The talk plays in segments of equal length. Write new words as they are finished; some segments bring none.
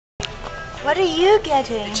What are you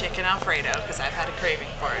getting? The chicken Alfredo, because I've had a craving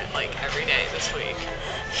for it like every day this week.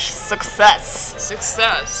 Success.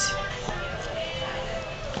 Success.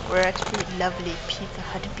 We're at the lovely Pizza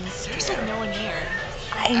Hut bistro. There's like no one here.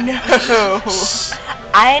 I know.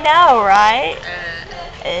 I know, right?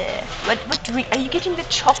 What drink? Are you getting the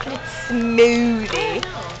chocolate smoothie?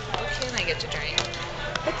 What can I get to drink?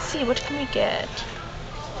 Let's see, what can we get?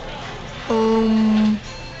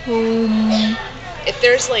 If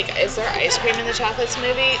there's like, is there ice cream in the chocolate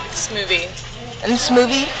smoothie? Smoothie. And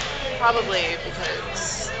smoothie? Probably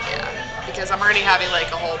because I'm already having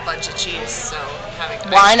like a whole bunch of cheese, so having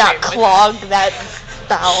Why ice not cream clog that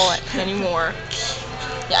bowel anymore?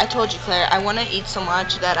 Yeah, I told you, Claire, I want to eat so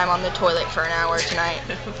much that I'm on the toilet for an hour tonight.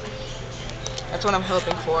 That's what I'm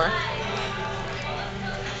hoping for.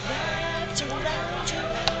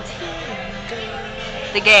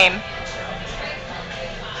 The game.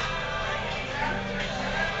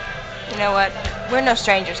 You know what? We're no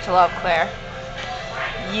strangers to love, Claire.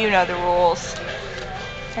 You know the rules.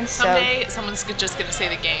 And so... Someday, someone's just gonna say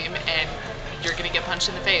the game, and you're gonna get punched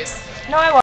in the face. No, I won't.